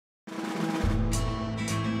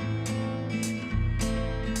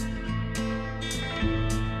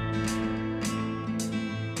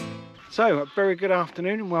So, a very good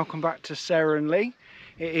afternoon and welcome back to Sarah and Lee.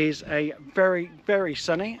 It is a very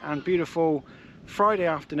sunny and beautiful Friday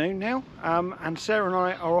afternoon now, and Sarah and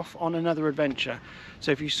I are off on another adventure.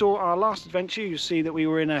 So if you saw our last adventure, you'll see that we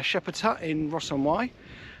were in a shepherd's hut in Ross-on-Wye,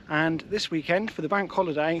 and this weekend for the bank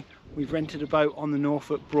holiday we've rented a boat on the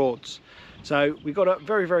Norfolk Broads. So we got up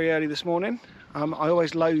very early this morning. I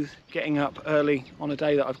always loathe getting up early on a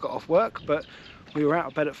day that I've got off work, but we were out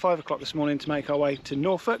of bed at 5 o'clock this morning to make our way to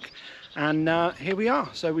Norfolk, and here we are.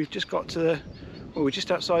 So we've just got to we're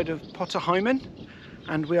just outside of Potter Heigham,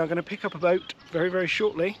 and we are going to pick up a boat very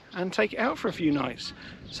shortly and take it out for a few nights.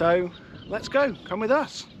 So let's go, come with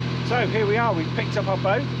us. So here we are, we've picked up our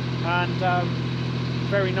boat, and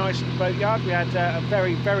very nice at the boatyard. We had a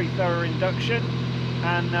very thorough induction,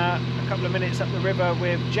 and a couple of minutes up the river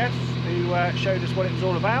with Jeff, who showed us what it was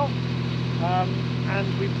all about.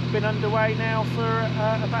 And we've been underway now for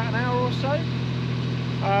about an hour or so.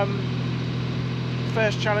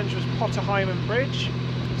 First challenge was Potter Heigham Bridge.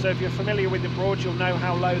 So if you're familiar with the Broads, you'll know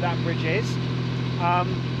how low that bridge is.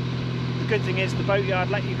 The good thing is the boatyard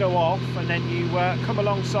let you go off, and then you come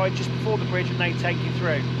alongside just before the bridge and they take you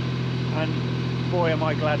through. And boy am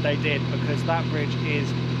I glad they did, because that bridge is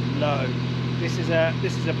low. This is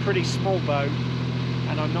a pretty small boat,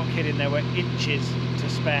 and I'm not kidding, there were inches to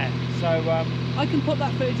spare. So I can put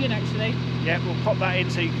that footage in actually. Yeah, we'll pop that in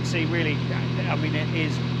so you can see really, I mean, it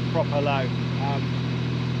is proper low.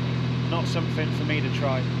 Not something for me to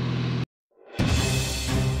try.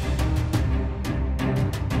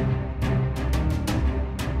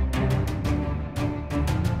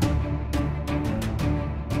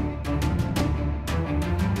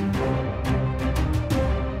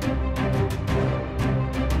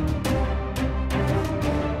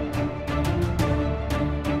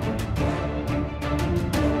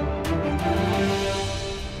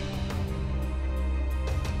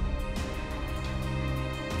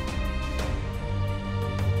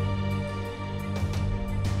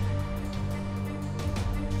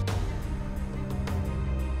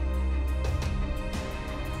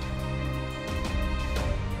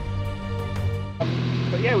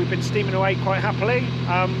 But yeah, we've been steaming away quite happily.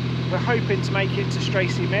 We're hoping to make it to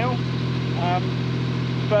Stracy Mill,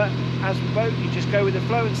 but as a boat you just go with the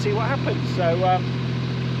flow and see what happens. So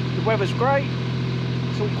the weather's great,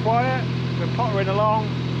 it's all quiet, we're pottering along,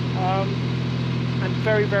 and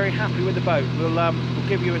very happy with the boat. We'll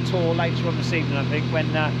give you a tour later on this evening, I think,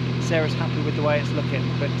 when Sarah's happy with the way it's looking.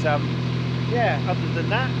 But yeah, other than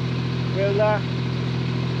that,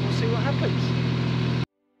 we'll see what happens.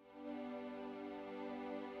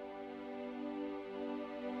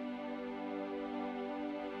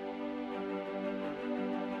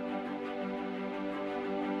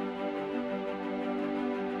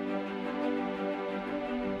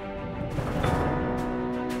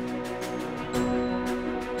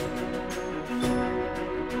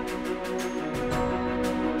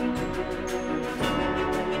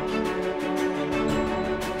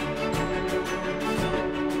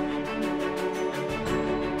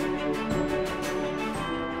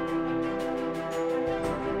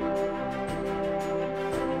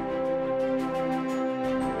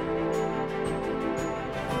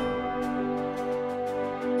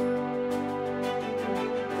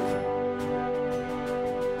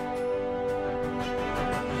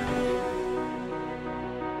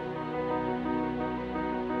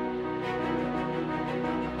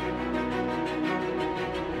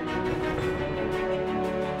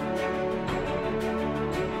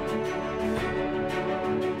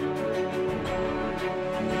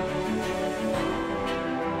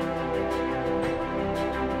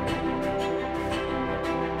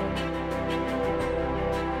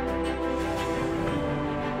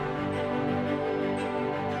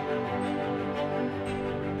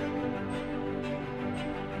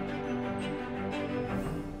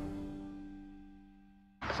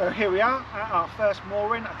 So here we are at our first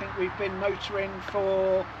mooring. I think we've been motoring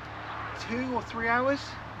for 2 or 3 hours.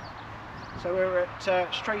 So we're at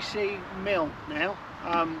Stracy Mill now,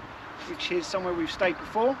 which is somewhere we've stayed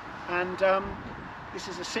before, and this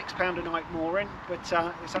is a £6 a night mooring, but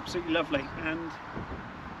it's absolutely lovely, and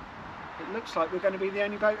it looks like we're going to be the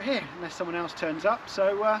only boat here unless someone else turns up.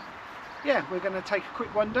 So yeah, we're going to take a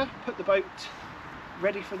quick wander, put the boat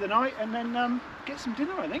ready for the night, and then get some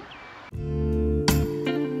dinner, I think.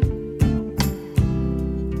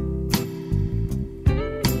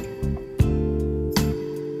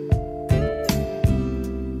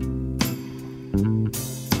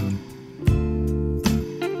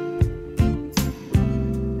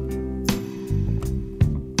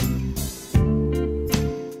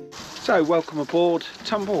 So welcome aboard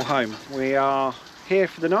Tumblehome. We are here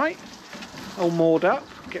for the night, all moored up,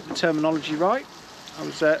 get the terminology right. I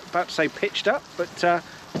was about to say pitched up, but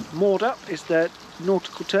moored up is the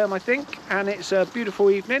nautical term, I think, and it's a beautiful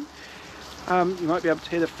evening. You might be able to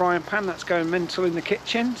hear the frying pan that's going mental in the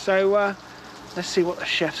kitchen, so let's see what the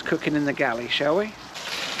chef's cooking in the galley, shall we?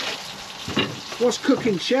 What's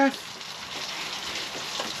cooking, chef?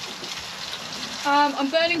 I'm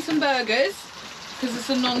burning some burgers because it's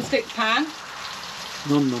a non-stick pan.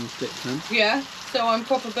 Non-stick pan? Yeah, so I'm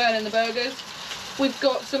proper burning the burgers. We've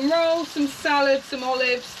got some rolls, some salad, some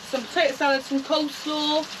olives, some potato salad, some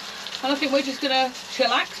coleslaw, and I think we're just going to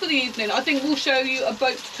chillax for the evening. I think we'll show you a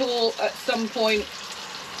boat tour at some point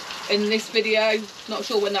in this video. Not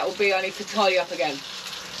sure when that will be, I need to tidy up again.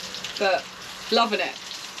 But loving it.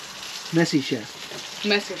 Messy chef.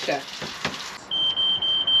 Messy chef.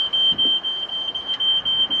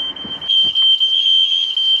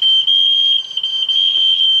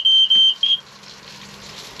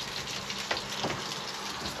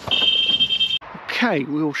 Okay,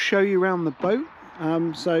 we'll show you around the boat.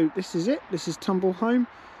 So this is it. This is Tumblehome.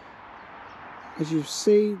 As you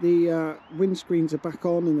see, the windscreens are back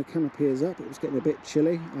on and the canopy is up. It was getting a bit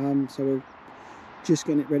chilly, so we're just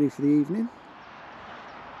getting it ready for the evening.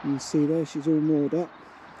 You can see there, she's all moored up.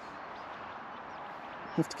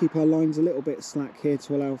 Have to keep our lines a little bit slack here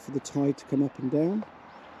to allow for the tide to come up and down.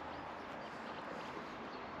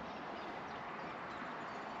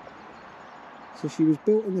 So she was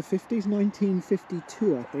built in the 50s,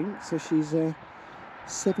 1952 I think, so she's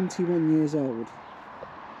 71 years old.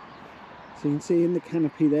 So you can see in the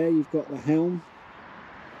canopy there you've got the helm.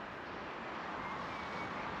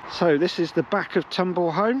 So this is the back of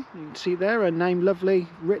Tumblehome. You can see there her name lovely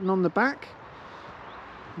written on the back.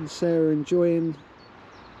 And Sarah enjoying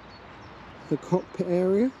the cockpit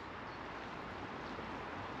area.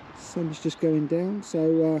 Sun's just going down,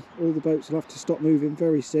 so all the boats will have to stop moving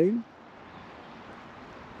very soon.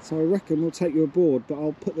 So I reckon we'll take you aboard, but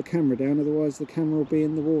I'll put the camera down, otherwise the camera will be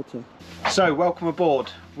in the water. So welcome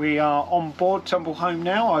aboard. We are on board Tumblehome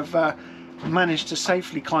now. I've managed to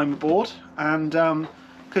safely climb aboard, and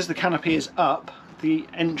because the canopy is up, the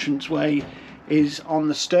entranceway is on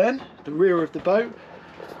the stern, the rear of the boat.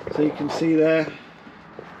 So you can see there,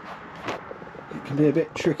 it can be a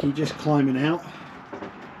bit tricky just climbing out.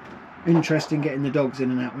 Interesting getting the dogs in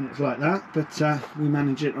and out when it's like that, but we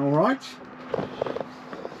manage it all right.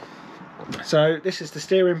 So this is the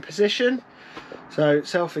steering position, so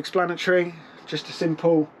self-explanatory, just a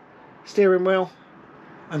simple steering wheel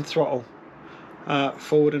and throttle,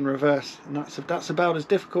 forward and reverse, and that's about as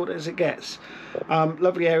difficult as it gets.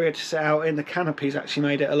 Lovely area to sit out in. The canopy's actually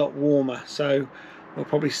made it a lot warmer, so we'll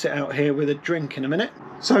probably sit out here with a drink in a minute.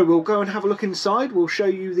 So we'll go and have a look inside. We'll show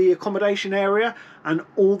you the accommodation area and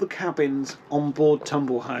all the cabins on board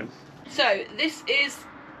Tumblehome. So this is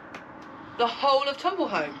the whole of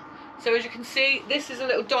Tumblehome. So as you can see, this is a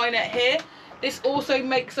little dinette here. This also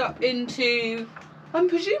makes up into, I'm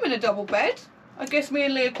presuming, a double bed. I guess me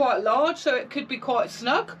and Lee are quite large, so it could be quite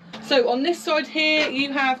snug. So on this side here,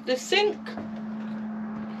 you have the sink.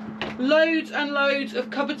 Loads and loads of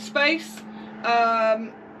cupboard space. I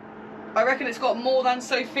reckon it's got more than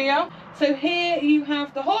Sophia. So here you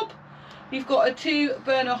have the hob. You've got a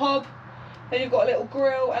 2-burner hob. Then you've got a little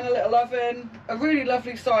grill and a little oven. A really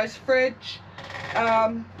lovely sized fridge.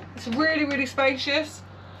 It's really, really spacious.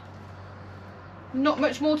 Not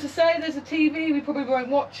much more to say. There's a TV, we probably won't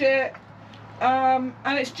watch it. And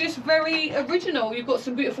it's just very original. You've got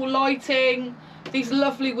some beautiful lighting. These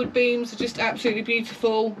lovely wood beams are just absolutely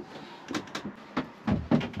beautiful.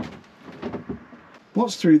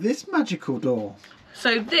 What's through this magical door?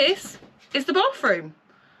 So this is the bathroom.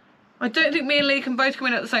 I don't think me and Lee can both come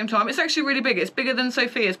in at the same time. It's actually really big. It's bigger than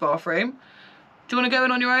Sophia's bathroom. Do you want to go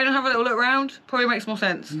in on your own and have a little look around? Probably makes more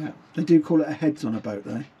sense. Yeah, they do call it a heads on a boat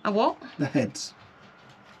though. A what? The heads.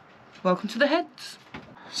 Welcome to the heads.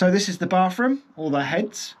 So this is the bathroom, or the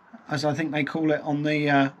heads, as I think they call it on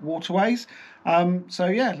the waterways. So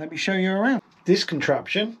yeah, let me show you around. This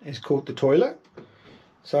contraption is called the toilet.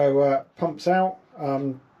 So pumps out,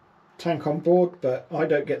 tank on board, but I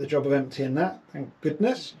don't get the job of emptying that, thank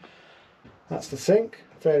goodness. That's the sink,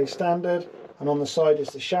 fairly standard. And on the side is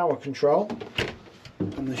the shower control.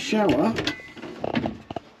 And the shower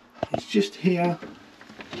is just here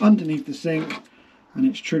underneath the sink, and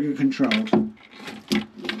it's trigger controlled.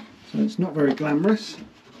 So it's not very glamorous.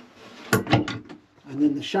 And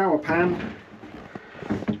then the shower pan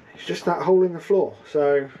is just that hole in the floor.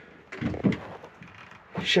 So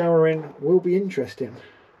showering will be interesting.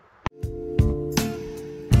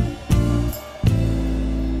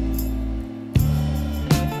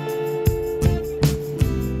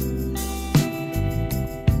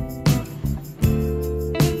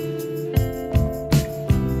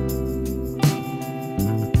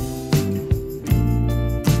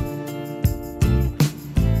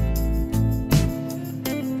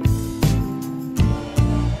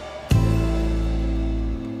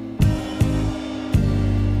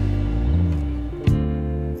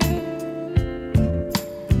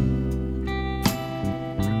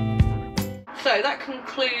 So that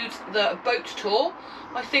concludes the boat tour.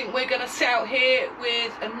 I think we're going to sit out here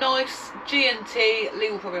with a nice G&T.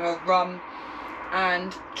 Lee will probably have rum,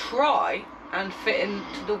 and try and fit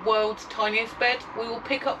into the world's tiniest bed. We will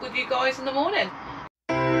pick up with you guys in the morning.